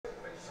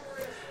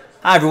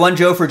Hi everyone,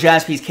 Joe for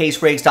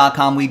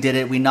JaspysCaseBreaks.com. We did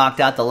it. We knocked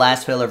out the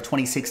last filler of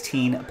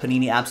 2016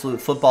 Panini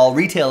Absolute Football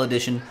Retail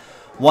Edition,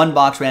 one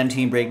box random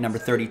team break number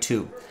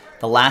 32.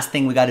 The last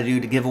thing we got to do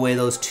to give away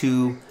those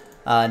two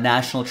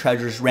National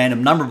Treasures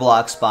random number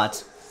block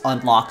spots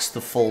unlocks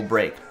the full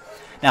break.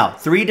 Now,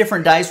 3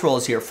 different dice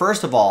rolls here.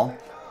 First of all,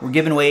 we're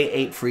giving away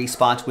 8 free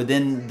spots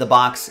within the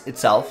box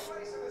itself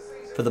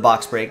for the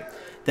box break.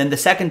 Then the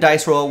second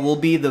dice roll will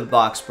be the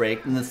box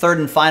break, and the third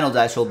and final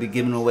dice roll will be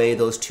giving away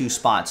those 2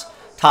 spots.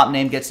 Top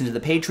name gets into the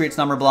Patriots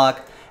number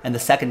block, and the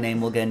second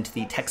name will get into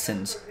the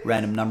Texans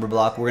random number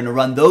block. We're going to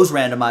run those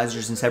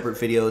randomizers in separate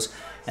videos,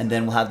 and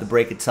then we'll have the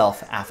break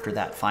itself after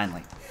that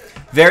finally.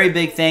 Very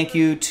big thank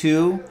you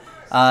to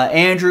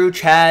Andrew,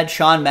 Chad,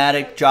 Sean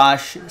Maddock,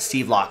 Josh,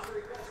 Steve Locke.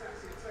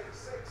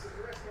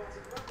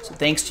 So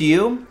thanks to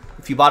you.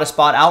 If you bought a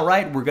spot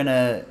outright, we're going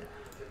to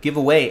give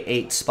away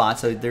 8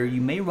 spots. So there you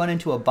may run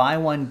into a buy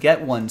one,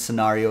 get one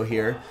scenario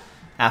here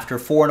after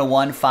 4 and a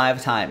 1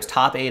 5 times.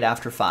 Top 8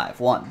 after 5.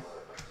 1,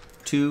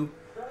 2,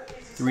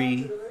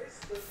 3,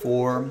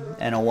 4,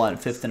 and a 1.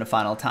 5th and a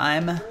final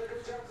time.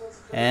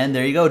 And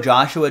there you go.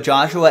 Joshua,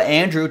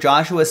 Andrew,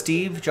 Joshua,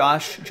 Steve,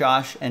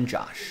 Josh, and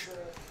Josh.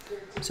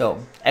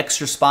 So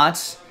extra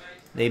spots,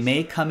 they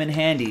may come in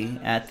handy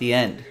at the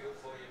end.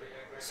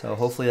 So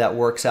hopefully that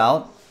works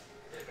out.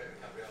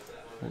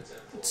 We'll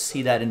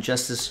see that in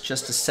just a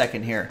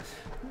second here.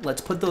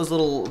 Let's put those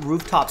little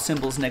rooftop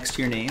symbols next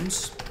to your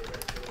names.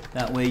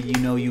 That way you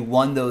know you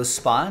won those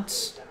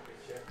spots.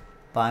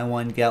 Buy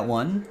one, get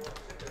one.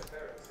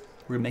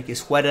 We're going to make you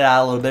sweat it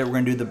out a little bit. We're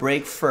going to do the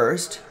break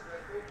first.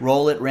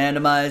 Roll it,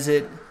 randomize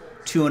it.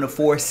 2 and a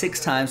 4,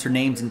 6 times for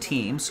names and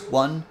teams.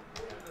 1,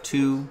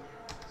 2,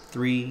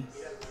 3,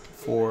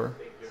 4,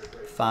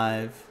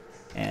 5,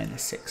 and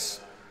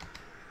 6.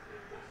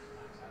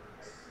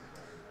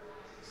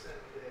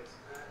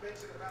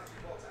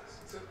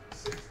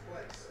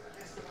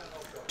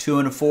 Two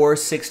and a 4,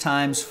 6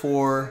 times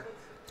for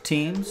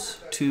teams.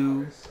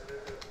 2,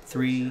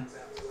 3,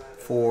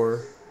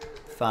 4,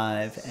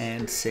 5,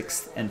 and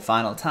 6th and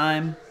final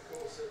time.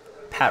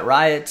 Pat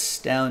Riots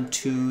down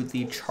to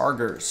the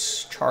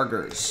Chargers.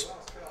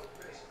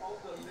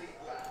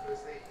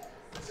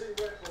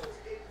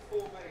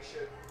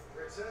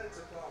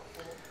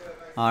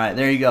 All right,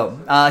 there you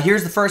go.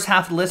 Here's the first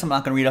half of the list. I'm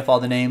not going to read off all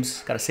the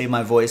names. Got to save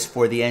my voice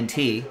for the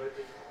NT.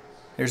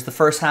 There's the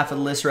first half of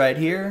the list right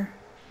here.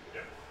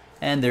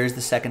 And there's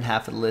the second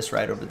half of the list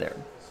right over there.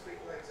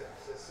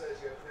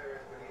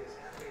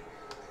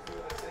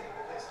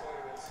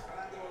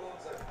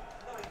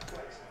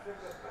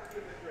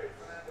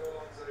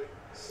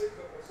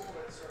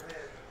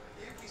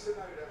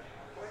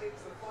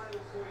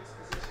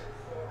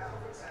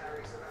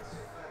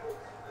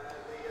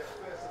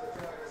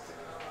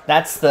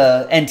 That's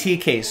the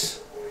NT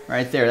case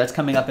right there. That's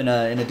coming up in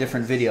a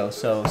different video,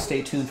 so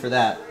stay tuned for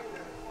that.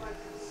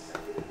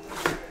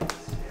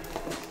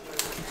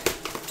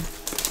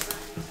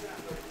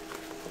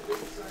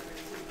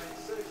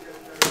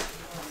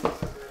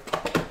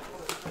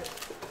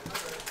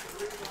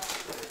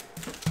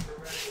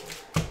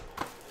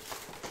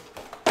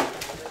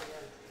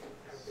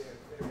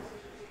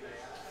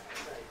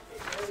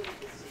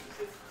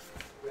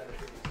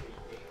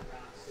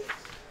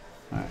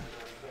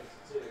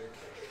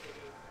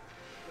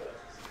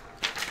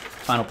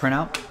 Final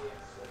printout.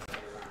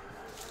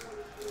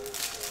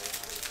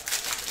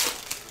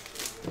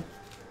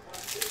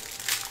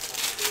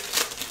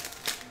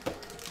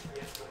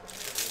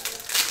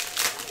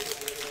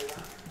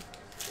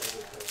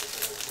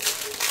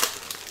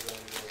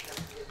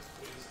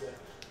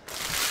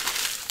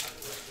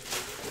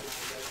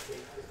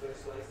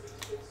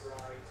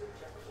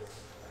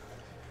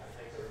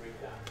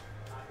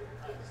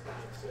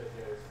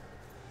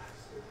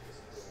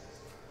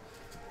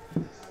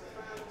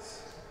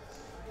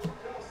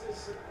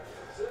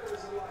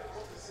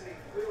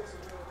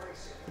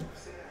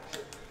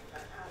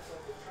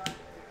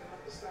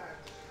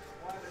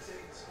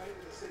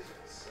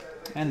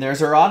 And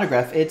there's our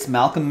autograph. It's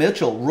Malcolm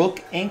Mitchell,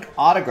 Rook Ink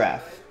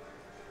autograph.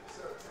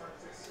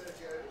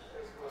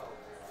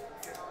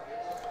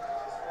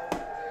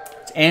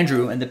 It's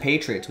Andrew and the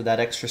Patriots with that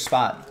extra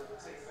spot.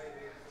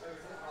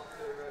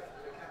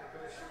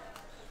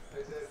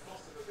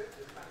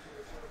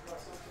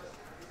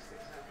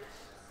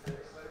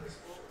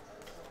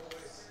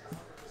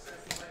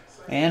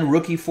 And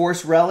rookie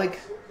force relic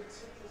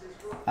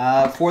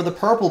for the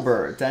Purple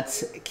Bird.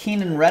 That's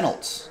Keenan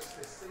Reynolds.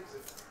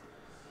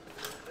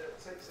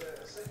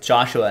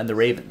 Joshua and the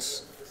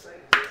Ravens.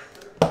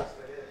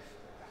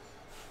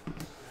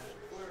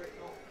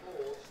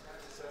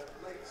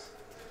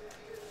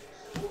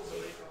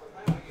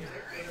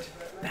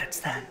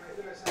 That's that.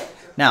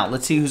 Now,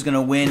 let's see who's going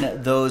to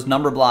win those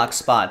number block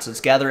spots.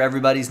 Let's gather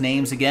everybody's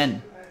names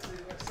again.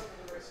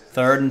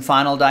 Third and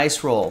final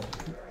dice roll.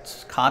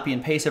 Let's copy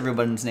and paste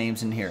everybody's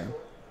names in here.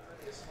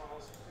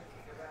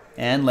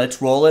 And let's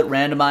roll it,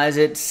 randomize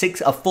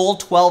it. A full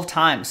 12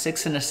 times.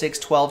 6 and a 6,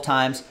 12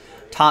 times.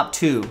 Top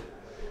 2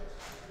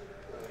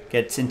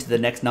 gets into the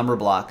next number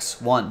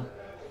blocks. 1,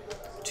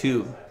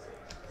 2,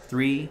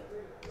 3,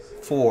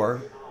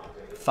 4,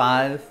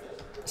 5,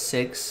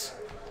 6,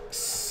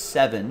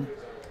 7,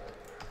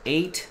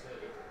 8,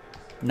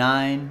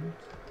 9,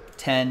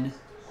 10,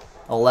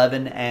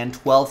 11, and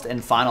 12th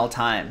and final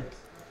time.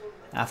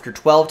 After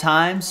 12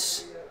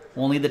 times,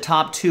 only the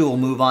top 2 will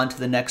move on to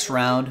the next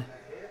round.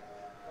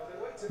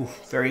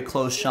 Oof, very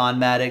close, Sean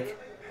Maddock.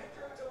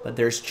 But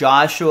there's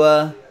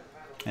Joshua,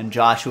 and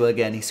Joshua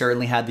again. He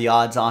certainly had the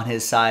odds on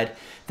his side.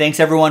 Thanks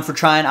everyone for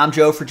trying. I'm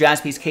Joe for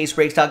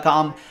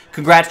jaspyscasebreaks.com.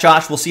 Congrats,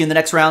 Josh. We'll see you in the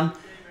next round.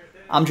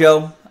 I'm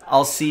Joe.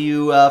 I'll see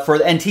you for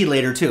the NT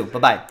later too.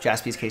 Bye-bye.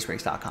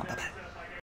 jaspyscasebreaks.com. Bye-bye.